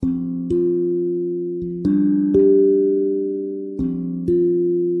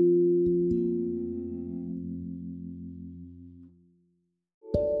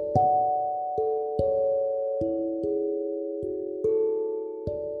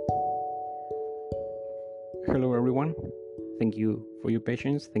Hello, everyone. Thank you for your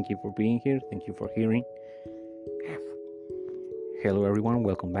patience. Thank you for being here. Thank you for hearing. Hello, everyone.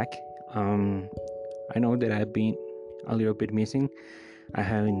 Welcome back. Um, I know that I've been a little bit missing. I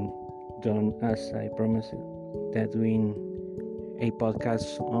haven't done as I promised that doing a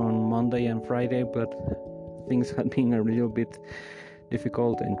podcast on Monday and Friday, but things have been a little bit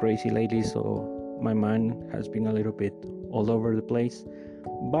difficult and crazy lately, so my mind has been a little bit all over the place.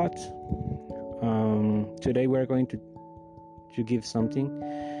 But today we're going to give something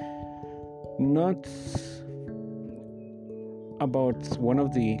not about one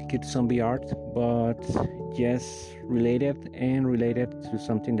of the cute zombie art, but just related to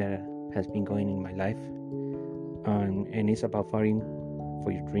something that has been going in my life, and it's about fighting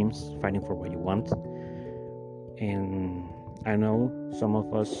for your dreams, fighting for what you want. And I know some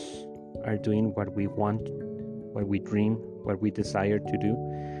of us are doing what we want, what we dream, what we desire to do,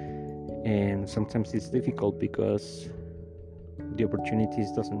 and sometimes it's difficult because the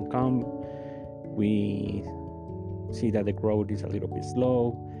opportunities doesn't come. We see that the growth is a little bit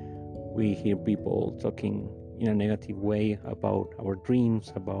slow. We hear people talking in a negative way about our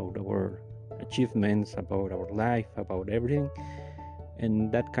dreams, about our achievements, about our life, about everything,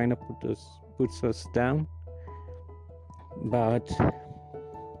 and that kind of puts us down. But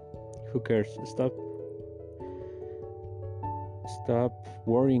who cares? Stop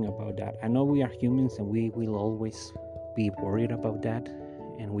worrying about that. I know we are humans and we will always be worried about that,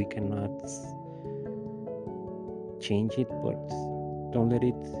 and we cannot change it, but don't let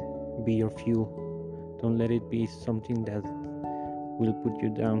it be your fuel. Don't let it be something that will put you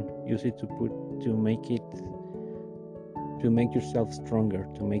down. Use it to make yourself stronger,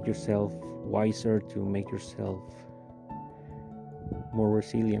 to make yourself wiser, to make yourself more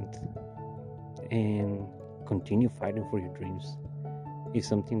resilient, and continue fighting for your dreams. It's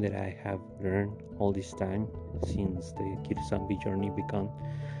something that I have learned all this time since the Kid Zombie journey began.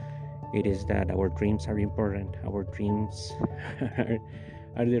 It is that our dreams are important. Our dreams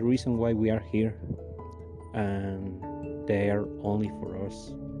are the reason why we are here, and they are only for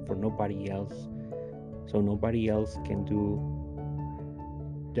us, for nobody else. So nobody else can do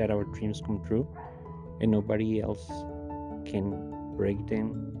that our dreams come true, and nobody else can break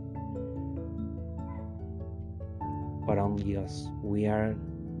them but only us. We are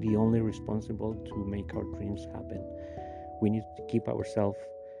the only responsible to make our dreams happen. We need to keep ourselves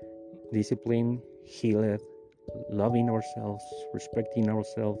disciplined, healed, loving ourselves, respecting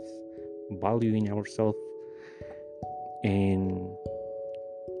ourselves, valuing ourselves, and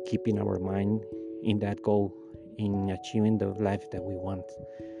keeping our mind in that goal, in achieving the life that we want.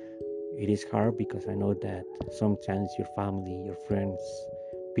 It is hard because I know that sometimes your family, your friends,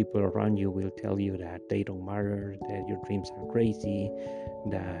 people around you will tell you that they don't matter, that your dreams are crazy,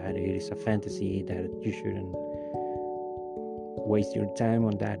 that it is a fantasy, that you shouldn't waste your time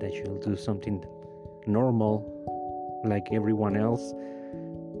on that you'll do something normal like everyone else.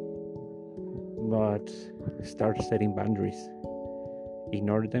 But start setting boundaries.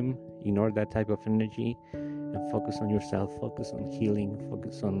 Ignore them, ignore that type of energy, and focus on yourself, focus on healing,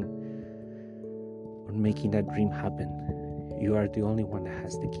 focus on making that dream happen. You are the only one that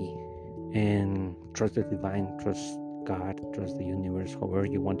has the key. And trust the divine, trust God, trust the universe, however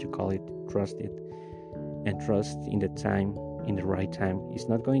you want to call it, trust it. And trust in the time, in the right time. It's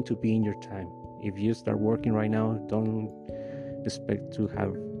not going to be in your time. If you start working right now, don't expect to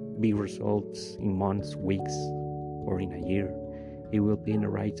have big results in months, weeks, or in a year. It will be in the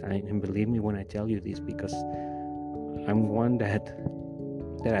right time. And believe me when I tell you this, because I'm one that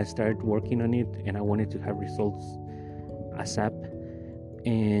I started working on it and I wanted to have results ASAP,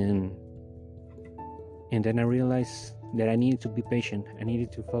 and then I realized that I needed to be patient. I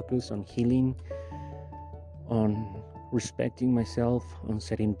needed to focus on healing, on respecting myself, on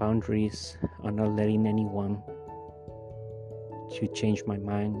setting boundaries, on not letting anyone to change my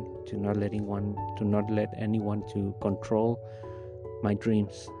mind, to not let anyone to control my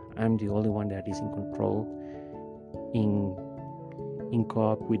dreams. I'm the only one that is in control, in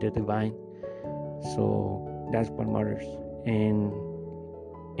co-op with the divine. So that's what matters. And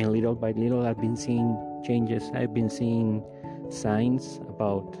little by little I've been seeing changes. I've been seeing signs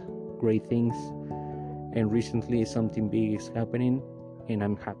about great things, and recently something big is happening, and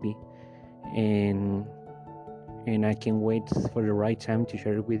I'm happy, and I can't wait for the right time to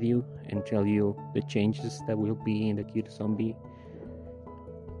share it with you and tell you the changes that will be in the Cute Zombie.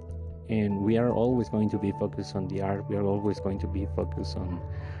 And we are always going to be focused on the art. We are always going to be focused on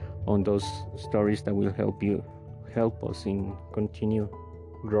those stories that will help us in continue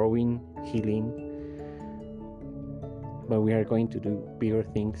growing, healing. But we are going to do bigger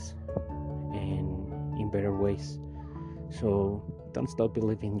things, and in better ways. So don't stop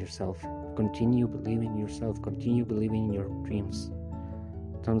believing in yourself. Continue believing in yourself. Continue believing in your dreams.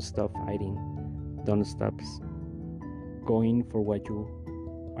 Don't stop fighting. Don't stop going for what you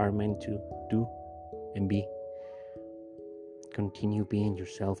are meant to do and be. Continue being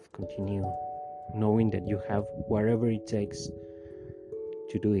yourself. Continue knowing that you have whatever it takes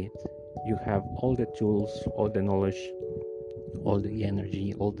to do it. You have all the tools, all the knowledge, all the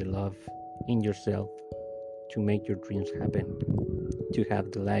energy, all the love in yourself to make your dreams happen, to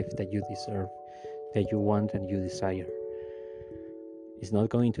have the life that you deserve, that you want and you desire. It's not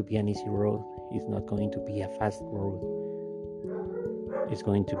going to be an easy road. It's not going to be a fast road. It's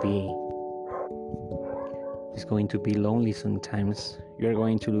going to be lonely sometimes. You're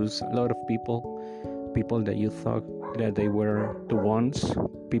going to lose a lot of people that you thought that they were the ones,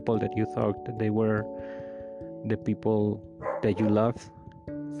 people that you thought that they were the people that you loved,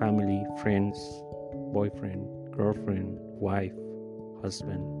 family, friends, boyfriend, girlfriend, wife,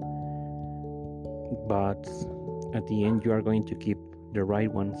 husband. But at the end, you are going to keep the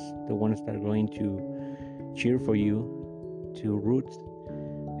right ones, the ones that are going to cheer for you, to root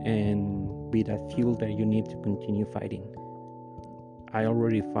and be that fuel that you need to continue fighting. I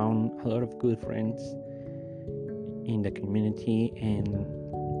already found a lot of good friends in the community,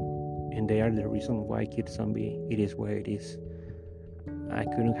 and they are the reason why Kid Zombie it is where it is. I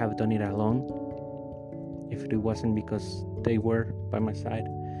couldn't have done it alone if it wasn't because they were by my side.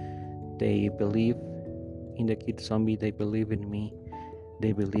 They believe in the Kid Zombie, they believe in me,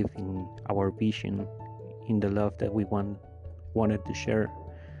 they believe in our vision, in the love that we wanted to share.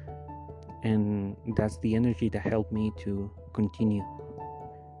 And that's the energy that helped me to continue.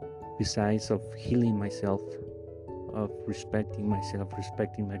 Besides of healing myself, of respecting myself,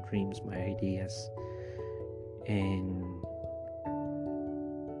 respecting my dreams, my ideas, and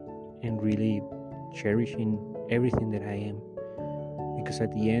really cherishing everything that I am. Because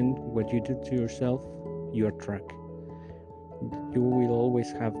at the end, what you do to yourself, you attract. You will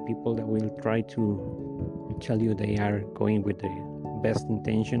always have people that will try to tell you they are going with the best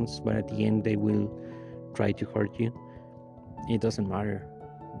intentions, but at the end they will try to hurt you. It doesn't matter.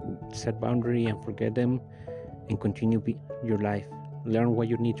 Set boundary and forget them, and continue your life. Learn what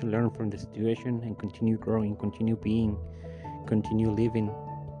you need to learn from the situation, and continue growing, continue being, continue living,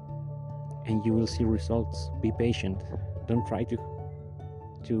 and you will see results. Be patient. Don't try to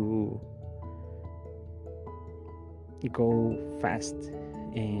go fast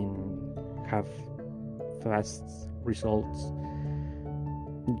and have fast results.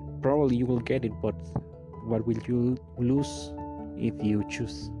 Probably you will get it, but what will you lose if you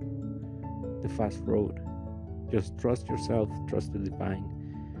choose the fast road? Just trust yourself, trust the divine,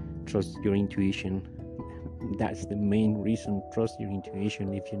 trust your intuition. That's the main reason. Trust your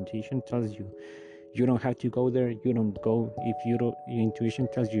intuition. If your intuition tells you you don't have to go there, you don't go. If your intuition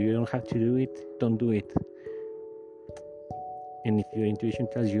tells you don't have to do it, don't do it. And if your intuition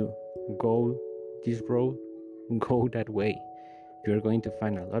tells you go this road, go that way. You're going to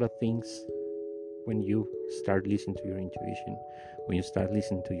find a lot of things when you start listening to your intuition, when you start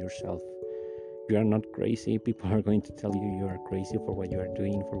listening to yourself. You are not crazy. People are going to tell you you are crazy for what you are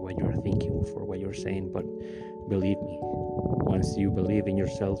doing, for what you are thinking, for what you're saying. But believe me, once you believe in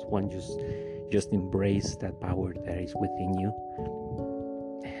yourself, once you just embrace that power that is within you,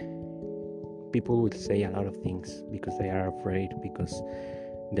 people will say a lot of things because they are afraid, because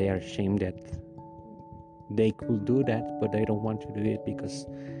they are ashamed that they could do that, but they don't want to do it because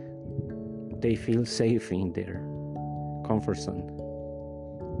they feel safe in their comfort zone.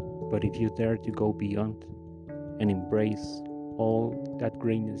 But if you dare to go beyond and embrace all that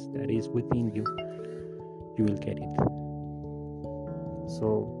greatness that is within you, you will get it.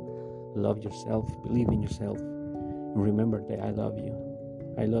 So love yourself, believe in yourself, and remember that I love you.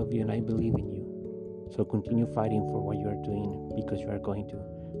 I love you and I believe in you. So continue fighting for what you are doing, because you are going to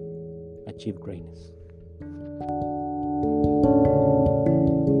achieve greatness.